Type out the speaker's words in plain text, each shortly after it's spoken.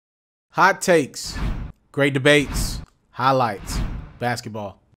Hot takes, great debates, highlights,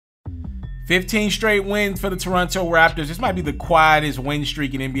 basketball. 15 straight wins for the Toronto Raptors. This might be the quietest win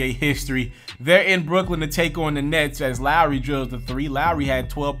streak in NBA history. They're in Brooklyn to take on the Nets as Lowry drills the three. Lowry had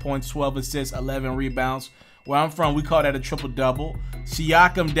 12 points, 12 assists, 11 rebounds. Where I'm from, we call that a triple-double.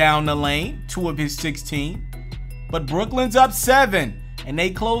 Siakam down the lane, 2 of his 16. But Brooklyn's up 7. And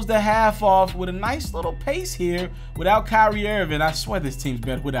they closed the half off with a nice little pace here without Kyrie Irving. I swear this team's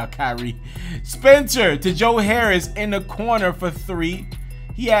better without Kyrie. Spencer to Joe Harris in the corner for 3.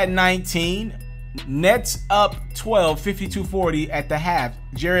 He had 19. Nets up 12, 52-40 at the half.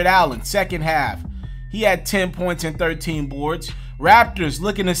 Jared Allen, second half. He had 10 points and 13 boards. Raptors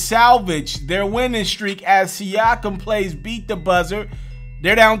looking to salvage their winning streak as Siakam plays beat the buzzer.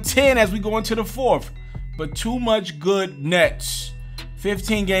 They're down 10 as we go into the fourth. But too much good Nets.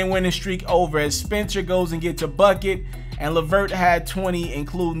 15-game winning streak over as Spencer goes and gets a bucket, and LeVert had 20,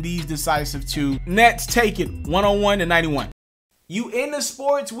 including these decisive 2. Nets take it 101-91. You into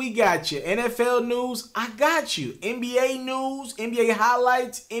sports? We got you. NFL news? I got you. NBA news, NBA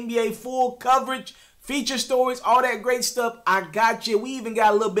highlights, NBA full coverage, feature stories, all that great stuff. I got you. We even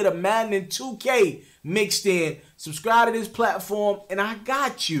got a little bit of Madden and 2K mixed in. Subscribe to this platform, and I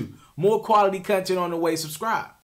got you. More quality content on the way. Subscribe.